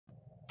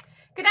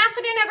Good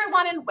afternoon,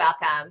 everyone, and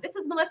welcome. This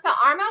is Melissa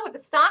Armo with the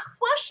Stock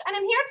Swoosh, and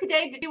I'm here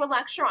today to do a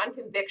lecture on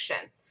conviction.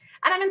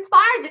 And I'm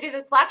inspired to do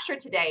this lecture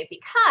today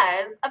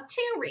because of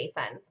two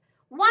reasons.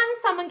 One,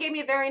 someone gave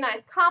me a very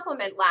nice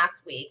compliment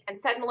last week and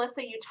said,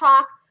 Melissa, you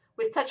talk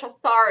with such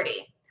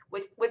authority,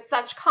 with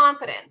such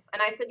confidence.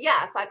 And I said,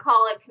 yes, I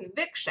call it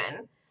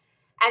conviction,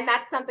 and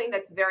that's something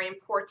that's very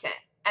important.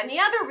 And the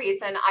other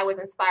reason I was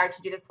inspired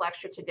to do this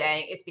lecture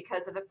today is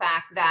because of the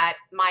fact that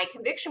my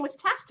conviction was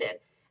tested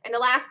in the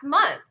last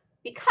month.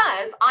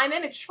 Because I'm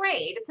in a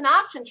trade, it's an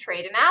option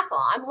trade in Apple.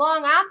 I'm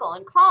long Apple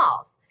in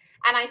calls.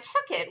 And I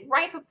took it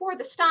right before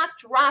the stock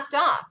dropped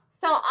off.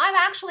 So I've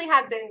actually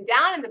have been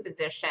down in the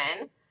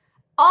position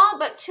all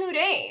but 2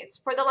 days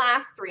for the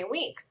last 3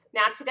 weeks.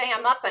 Now today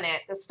I'm up in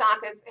it. The stock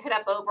has hit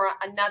up over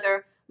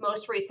another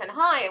most recent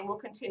high and will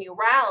continue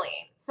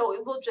rallying. So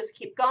it will just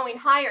keep going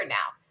higher now.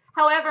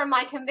 However,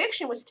 my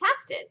conviction was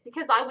tested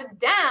because I was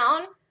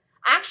down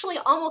actually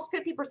almost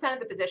 50% of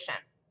the position.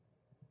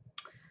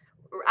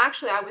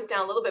 Actually, I was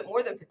down a little bit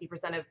more than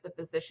 50% of the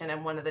position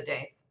in one of the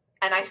days,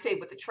 and I stayed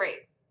with the trade.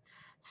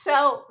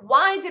 So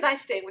why did I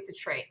stay with the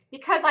trade?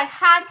 Because I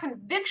had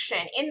conviction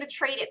in the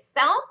trade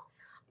itself,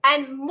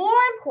 and more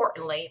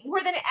importantly,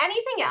 more than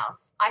anything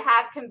else, I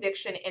have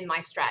conviction in my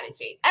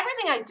strategy.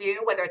 Everything I do,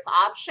 whether it's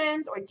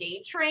options or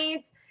day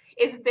trades,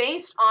 is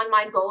based on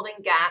my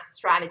Golden Gap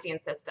strategy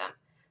and system.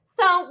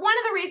 So one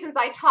of the reasons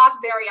I talk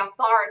very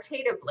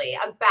authoritatively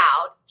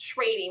about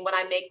trading when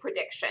I make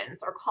predictions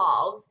or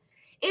calls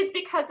is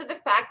because of the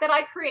fact that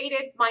I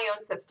created my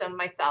own system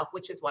myself,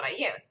 which is what I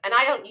use. And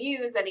I don't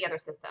use any other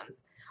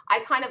systems.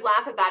 I kind of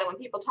laugh about it when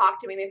people talk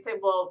to me and they say,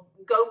 well,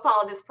 go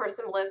follow this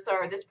person, Melissa,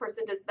 or this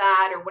person does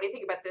that, or what do you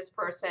think about this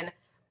person?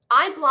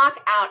 I block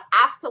out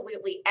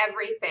absolutely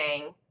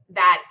everything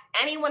that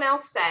anyone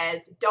else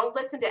says. Don't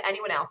listen to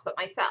anyone else but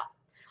myself.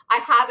 I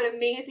have an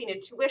amazing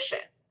intuition.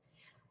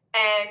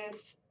 And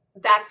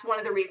that's one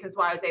of the reasons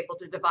why I was able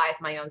to devise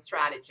my own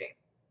strategy.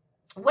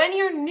 When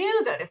you're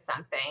new, though, to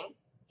something,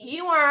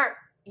 you are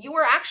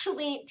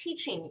actually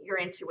teaching your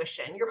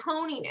intuition. You're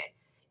honing it.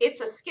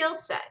 It's a skill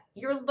set.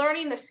 You're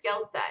learning the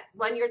skill set.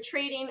 When you're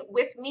trading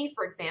with me,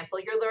 for example,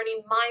 you're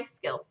learning my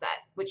skill set,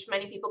 which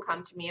many people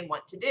come to me and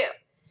want to do.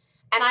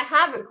 And I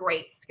have a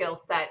great skill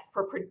set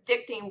for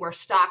predicting where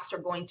stocks are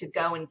going to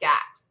go in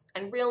gaps.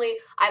 And really,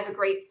 I have a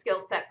great skill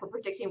set for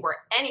predicting where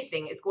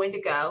anything is going to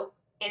go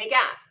in a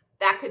gap.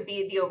 That could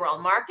be the overall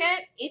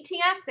market,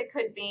 ETFs, it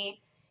could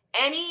be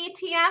any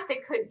ETF,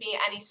 it could be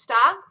any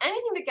stock,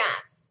 anything that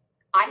gaps.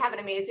 I have an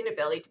amazing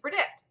ability to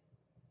predict.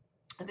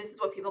 And this is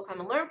what people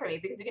come and learn from me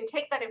because you can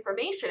take that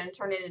information and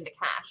turn it into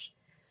cash.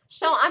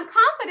 So I'm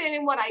confident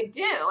in what I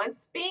do and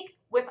speak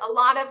with a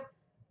lot of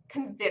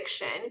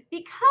conviction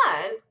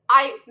because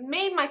I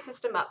made my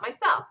system up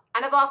myself.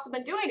 And I've also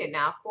been doing it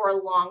now for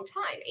a long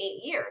time,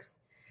 8 years.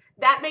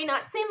 That may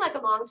not seem like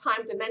a long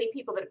time to many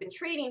people that have been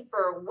trading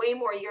for way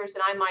more years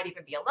than I might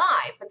even be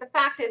alive. But the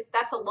fact is,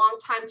 that's a long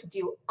time to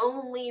do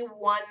only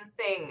one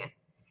thing.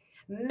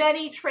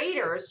 Many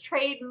traders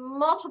trade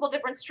multiple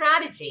different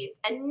strategies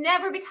and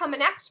never become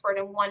an expert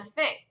in one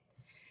thing.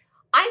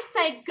 I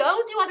say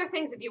go do other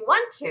things if you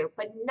want to,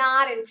 but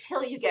not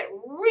until you get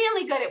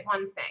really good at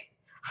one thing.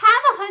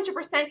 Have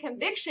 100%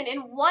 conviction in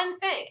one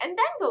thing, and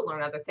then go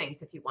learn other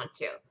things if you want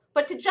to.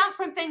 But to jump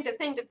from thing to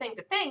thing to thing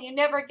to thing, you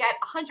never get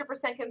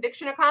 100%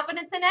 conviction or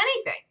confidence in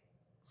anything.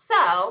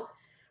 So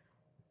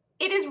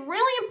it is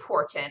really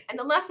important, and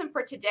the lesson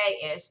for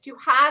today is to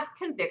have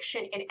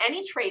conviction in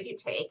any trade you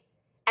take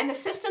and the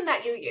system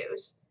that you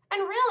use.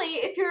 And really,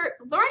 if you're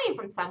learning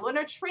from someone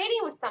or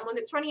trading with someone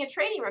that's running a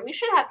trading room, you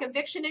should have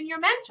conviction in your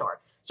mentor.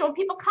 So when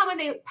people come and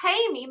they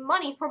pay me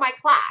money for my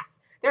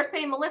class, they're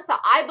saying, Melissa,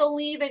 I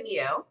believe in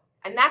you.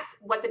 And that's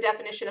what the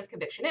definition of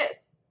conviction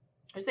is.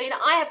 They're saying,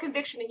 I have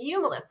conviction in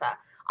you, Melissa.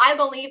 I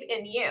believe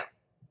in you.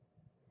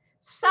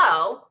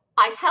 So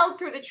I held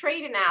through the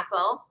trade in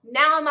Apple.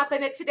 Now I'm up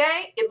in it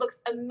today. It looks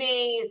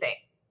amazing.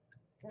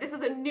 This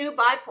is a new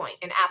buy point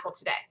in Apple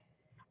today.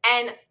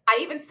 And I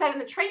even said in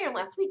the trading room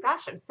last week,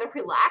 gosh, I'm so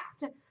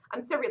relaxed. I'm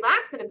so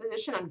relaxed in a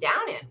position I'm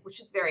down in, which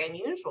is very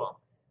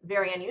unusual.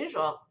 Very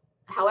unusual.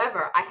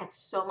 However, I had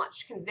so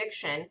much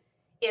conviction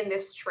in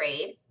this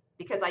trade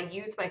because I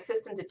used my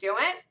system to do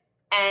it,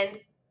 and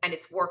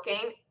it's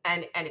working,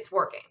 and it's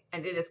working,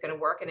 and it is going to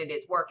work, and it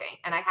is working,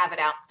 and I have it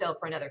out still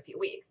for another few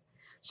weeks.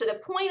 So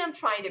the point I'm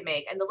trying to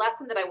make, and the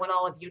lesson that I want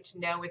all of you to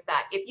know, is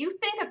that if you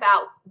think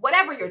about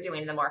whatever you're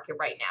doing in the market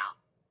right now,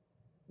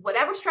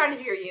 whatever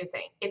strategy you're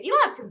using, if you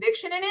don't have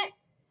conviction in it,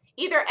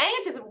 either A,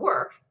 it doesn't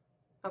work,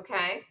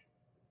 okay,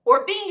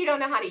 or B, you don't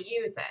know how to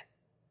use it.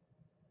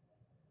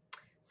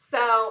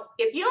 So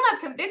if you don't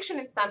have conviction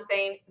in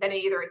something, then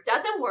either it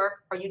doesn't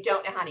work or you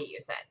don't know how to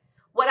use it.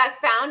 What I've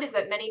found is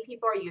that many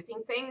people are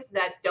using things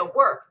that don't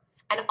work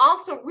and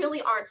also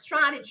really aren't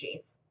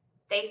strategies.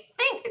 They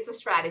think it's a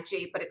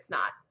strategy, but it's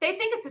not. They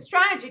think it's a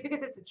strategy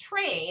because it's a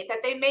trade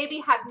that they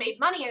maybe have made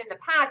money in the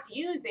past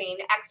using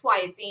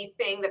XYZ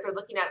thing that they're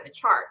looking at in the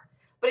chart.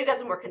 But it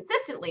doesn't work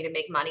consistently to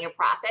make money or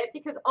profit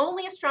because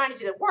only a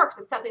strategy that works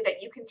is something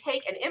that you can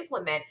take and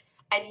implement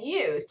and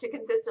use to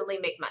consistently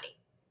make money.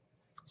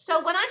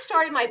 So when I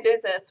started my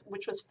business,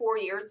 which was 4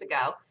 years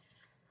ago,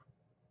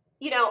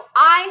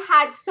 I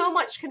had so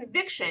much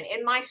conviction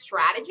in my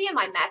strategy and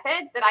my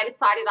method that I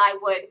decided I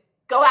would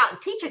go out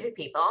and teach it to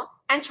people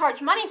and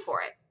charge money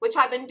for it, which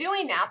I've been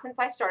doing now since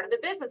I started the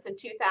business in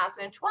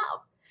 2012.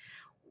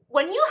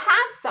 When you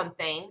have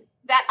something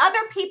that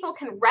other people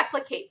can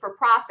replicate for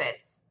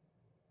profits,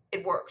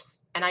 it works,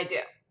 and I do.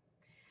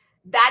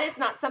 That is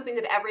not something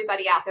that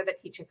everybody out there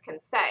that teaches can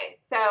say.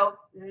 So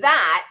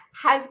that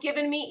has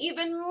given me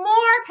even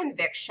more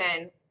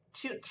conviction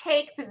to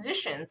take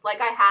positions like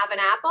I have in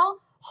Apple,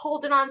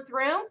 hold it on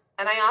through,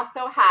 and I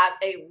also have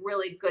a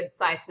really good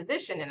size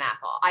position in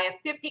Apple. I have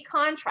 50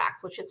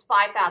 contracts, which is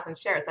 5,000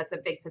 shares. That's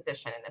a big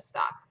position in this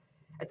stock.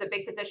 It's a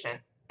big position.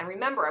 And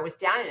remember, I was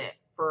down in it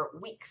for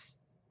weeks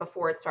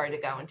before it started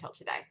to go until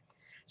today.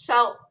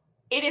 So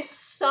it is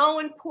so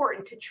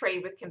important to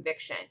trade with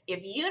conviction.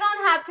 If you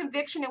don't have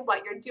conviction in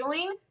what you're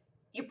doing,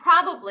 you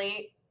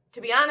probably,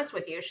 to be honest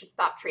with you, should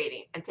stop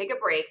trading and take a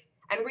break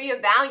and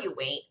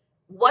reevaluate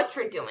what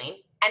you're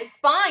doing and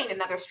find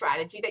another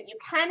strategy that you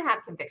can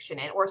have conviction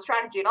in, or a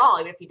strategy at all,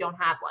 even if you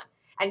don't have one.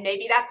 And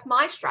maybe that's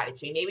my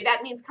strategy. Maybe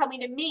that means coming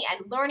to me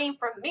and learning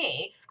from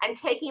me and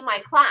taking my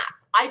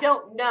class. I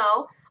don't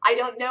know. I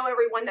don't know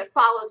everyone that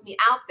follows me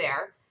out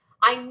there.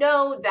 I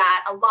know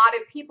that a lot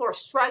of people are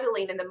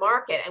struggling in the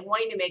market and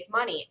wanting to make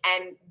money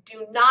and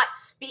do not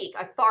speak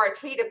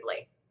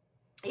authoritatively.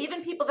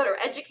 Even people that are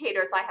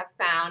educators, I have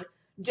found,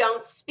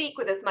 don't speak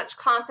with as much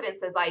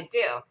confidence as I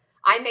do.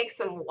 I make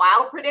some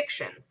wild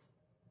predictions,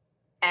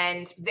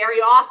 and very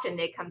often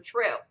they come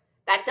true.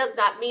 That does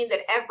not mean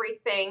that every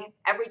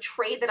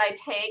trade that I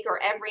take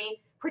or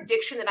every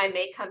prediction that I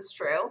make comes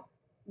true.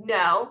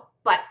 No,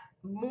 but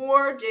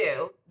more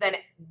do than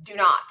do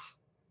not.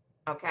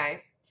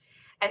 Okay?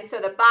 And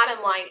so the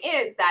bottom line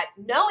is that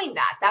knowing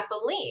that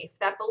belief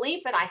that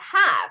I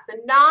have,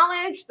 the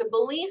knowledge, the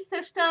belief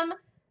system,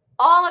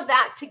 all of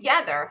that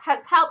together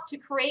has helped to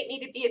create me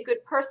to be a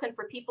good person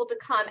for people to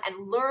come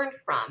and learn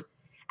from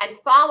and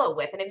follow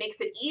with, and it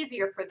makes it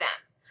easier for them.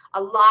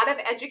 A lot of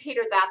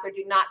educators out there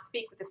do not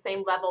speak with the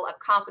same level of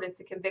confidence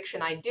and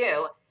conviction I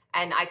do,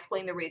 and I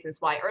explained the reasons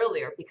why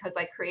earlier, because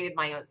I created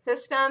my own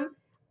system.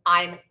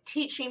 I'm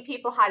teaching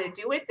people how to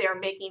do it. They're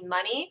making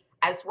money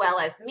as well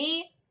as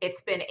me.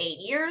 It's been 8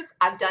 years.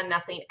 I've done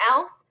nothing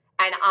else,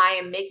 and I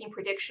am making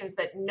predictions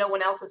that no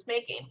one else is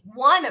making.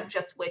 One of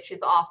just which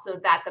is also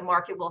that the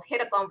market will hit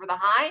up over the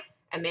high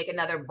and make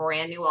another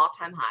brand new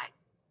all-time high.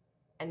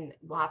 And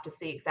we'll have to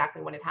see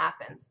exactly when it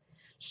happens.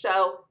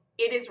 So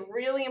it is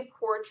really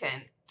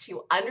important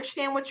to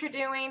understand what you're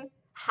doing,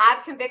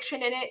 have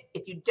conviction in it.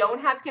 If you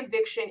don't have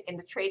conviction in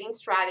the trading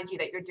strategy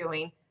that you're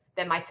doing,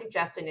 then my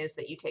suggestion is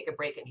that you take a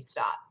break and you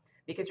stop,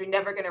 because you're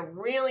never going to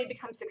really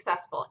become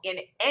successful in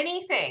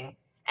anything,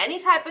 any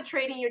type of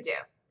trading you do.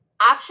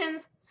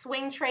 Options,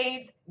 swing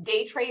trades,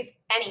 day trades,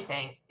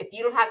 anything, if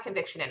you don't have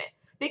conviction in it,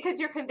 because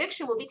your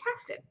conviction will be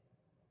tested.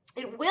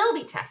 It will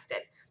be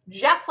tested,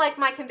 just like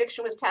my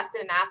conviction was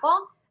tested in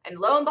Apple, and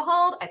lo and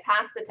behold, I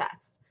passed the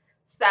test.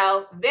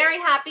 So very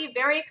happy,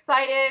 very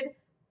excited,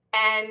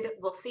 and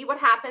we'll see what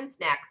happens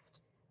next.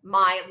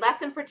 My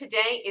lesson for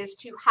today is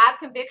to have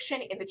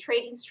conviction in the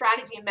trading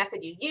strategy and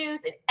method you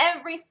use in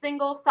every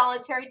single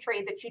solitary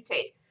trade that you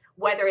take.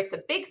 Whether it's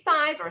a big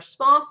size or a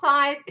small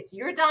size, it's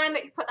your dime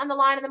that you put on the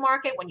line in the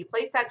market when you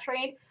place that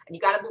trade, and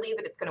you got to believe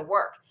that it's going to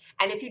work.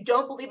 And if you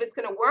don't believe it's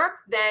going to work,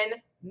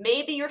 then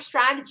maybe your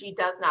strategy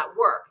does not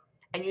work,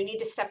 and you need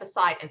to step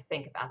aside and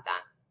think about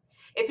that.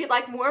 If you'd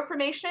like more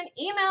information,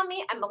 email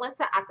me at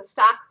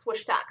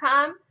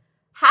melissa@thestockswoosh.com.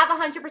 Have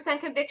 100%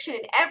 conviction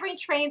in every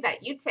trade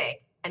that you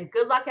take. And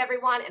good luck,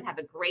 everyone, and have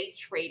a great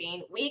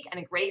trading week and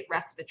a great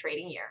rest of the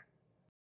trading year.